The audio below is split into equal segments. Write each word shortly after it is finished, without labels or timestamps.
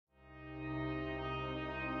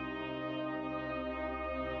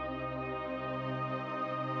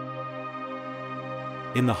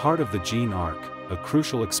In the heart of the gene arc, a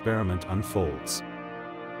crucial experiment unfolds.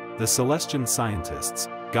 The Celestian scientists,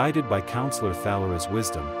 guided by Counselor Thalara's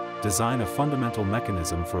wisdom, design a fundamental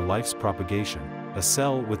mechanism for life's propagation, a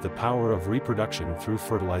cell with the power of reproduction through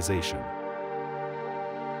fertilization.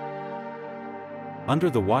 Under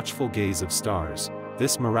the watchful gaze of stars,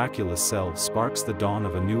 this miraculous cell sparks the dawn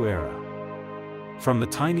of a new era. From the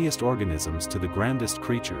tiniest organisms to the grandest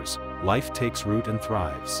creatures, life takes root and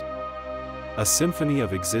thrives. A symphony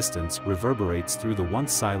of existence reverberates through the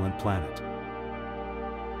once silent planet.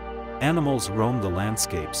 Animals roam the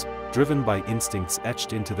landscapes, driven by instincts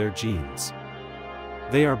etched into their genes.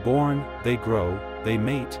 They are born, they grow, they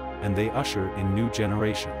mate, and they usher in new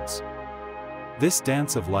generations. This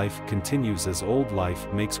dance of life continues as old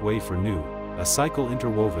life makes way for new, a cycle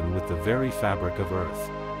interwoven with the very fabric of Earth.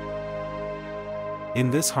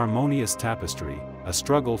 In this harmonious tapestry, a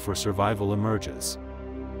struggle for survival emerges.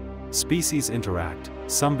 Species interact,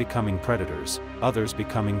 some becoming predators, others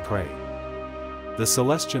becoming prey. The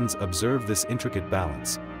Celestians observe this intricate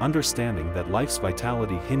balance, understanding that life's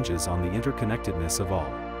vitality hinges on the interconnectedness of all.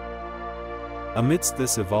 Amidst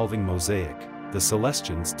this evolving mosaic, the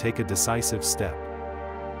Celestians take a decisive step.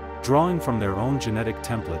 Drawing from their own genetic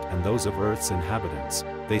template and those of Earth's inhabitants,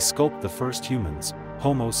 they sculpt the first humans,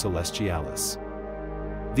 Homo Celestialis.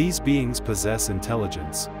 These beings possess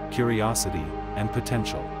intelligence, curiosity, and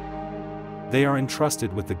potential. They are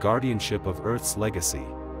entrusted with the guardianship of Earth's legacy.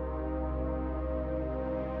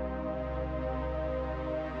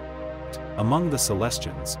 Among the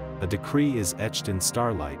Celestians, a decree is etched in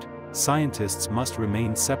starlight: scientists must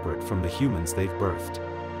remain separate from the humans they've birthed.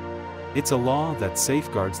 It's a law that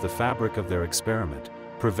safeguards the fabric of their experiment,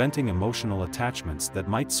 preventing emotional attachments that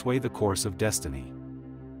might sway the course of destiny.